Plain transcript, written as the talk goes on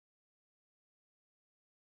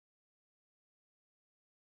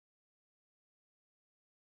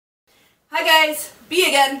Hi guys, B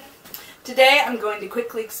again. Today I'm going to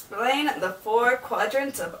quickly explain the 4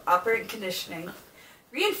 quadrants of operant conditioning.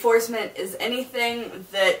 Reinforcement is anything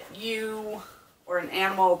that you or an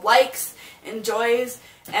animal likes, enjoys,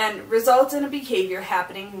 and results in a behavior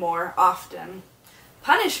happening more often.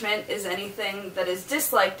 Punishment is anything that is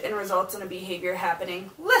disliked and results in a behavior happening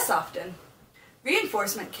less often.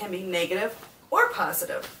 Reinforcement can be negative or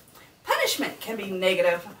positive. Punishment can be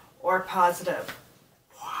negative or positive.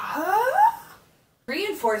 What?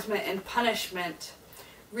 Reinforcement and punishment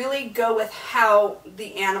really go with how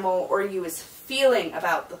the animal or you is feeling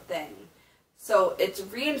about the thing. So it's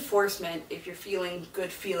reinforcement if you're feeling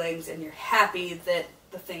good feelings and you're happy that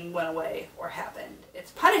the thing went away or happened.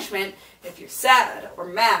 It's punishment if you're sad or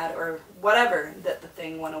mad or whatever that the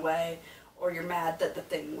thing went away, or you're mad that the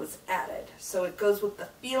thing was added. So it goes with the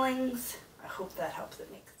feelings. I hope that helps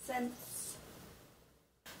it make sense.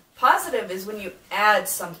 Positive is when you add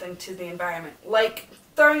something to the environment, like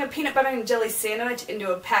throwing a peanut butter and jelly sandwich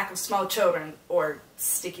into a pack of small children, or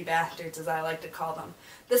sticky bastards as I like to call them.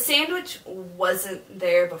 The sandwich wasn't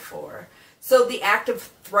there before, so the act of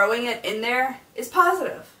throwing it in there is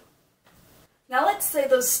positive. Now let's say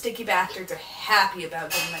those sticky bastards are happy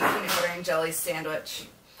about getting that peanut butter and jelly sandwich.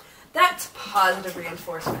 That's positive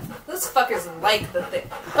reinforcement. Those fuckers like the thing.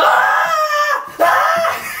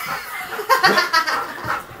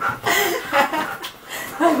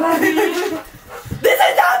 This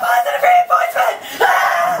is not positive reinforcement!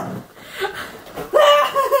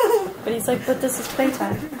 But he's like, but this is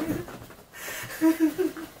playtime.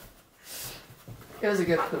 It was a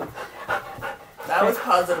good poop. That was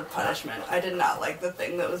positive punishment. I did not like the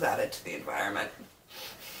thing that was added to the environment.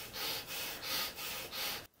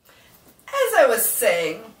 As I was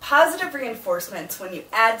saying, positive reinforcement's when you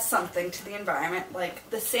add something to the environment, like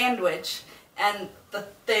the sandwich, and the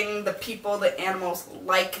thing, the people, the animals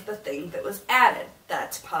like the thing that was added.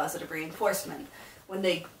 That's positive reinforcement. When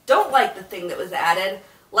they don't like the thing that was added,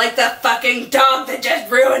 like the fucking dog that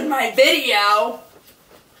just ruined my video.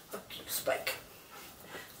 Fuck you, Spike.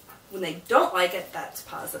 When they don't like it, that's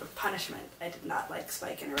positive punishment. I did not like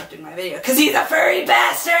Spike interrupting my video, because he's a furry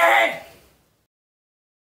bastard!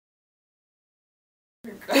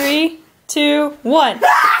 3, 2, 1.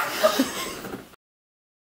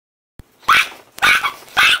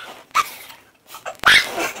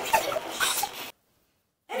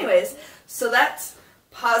 Anyways, so that's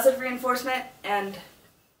positive reinforcement and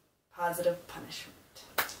positive punishment.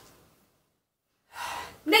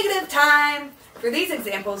 Negative time! For these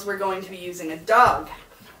examples, we're going to be using a dog.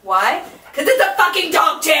 Why? Because it's a fucking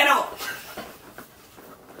dog channel!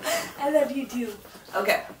 I love you too.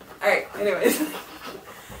 Okay, alright, anyways.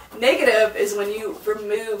 Negative is when you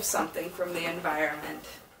remove something from the environment.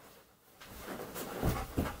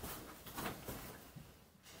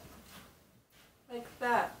 Like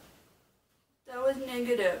that. That was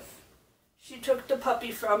negative. She took the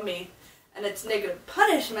puppy from me. And it's negative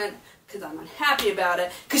punishment because I'm unhappy about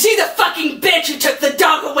it. Because she's a fucking bitch who took the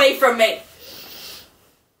dog away from me!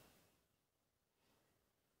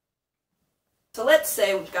 So let's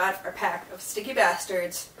say we've got our pack of sticky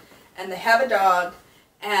bastards, and they have a dog,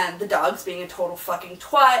 and the dog's being a total fucking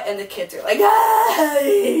twat, and the kids are like, ah, I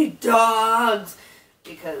hate dogs!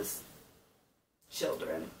 Because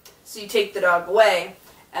children. So you take the dog away,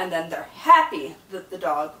 and then they're happy that the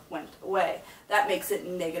dog went away. That makes it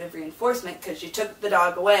negative reinforcement because you took the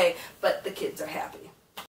dog away, but the kids are happy.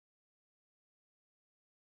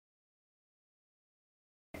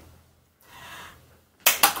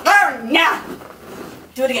 Now!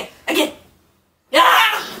 Do it again. Again!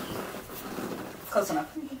 Ah! Close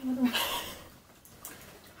enough.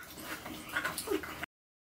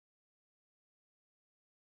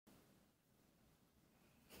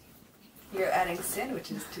 You're adding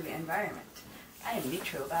sandwiches to the environment. I am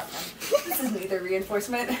neutral about them. This is neither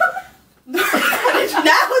reinforcement nor punishment.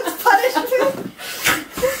 Now it's punishment!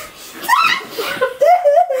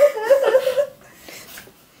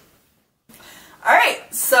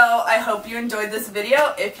 Alright, so I hope you enjoyed this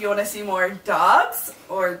video. If you want to see more dogs,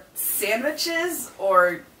 or sandwiches,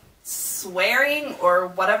 or swearing, or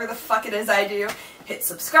whatever the fuck it is I do, hit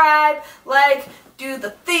subscribe, like, do the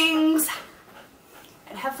things,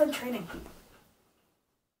 and have fun training.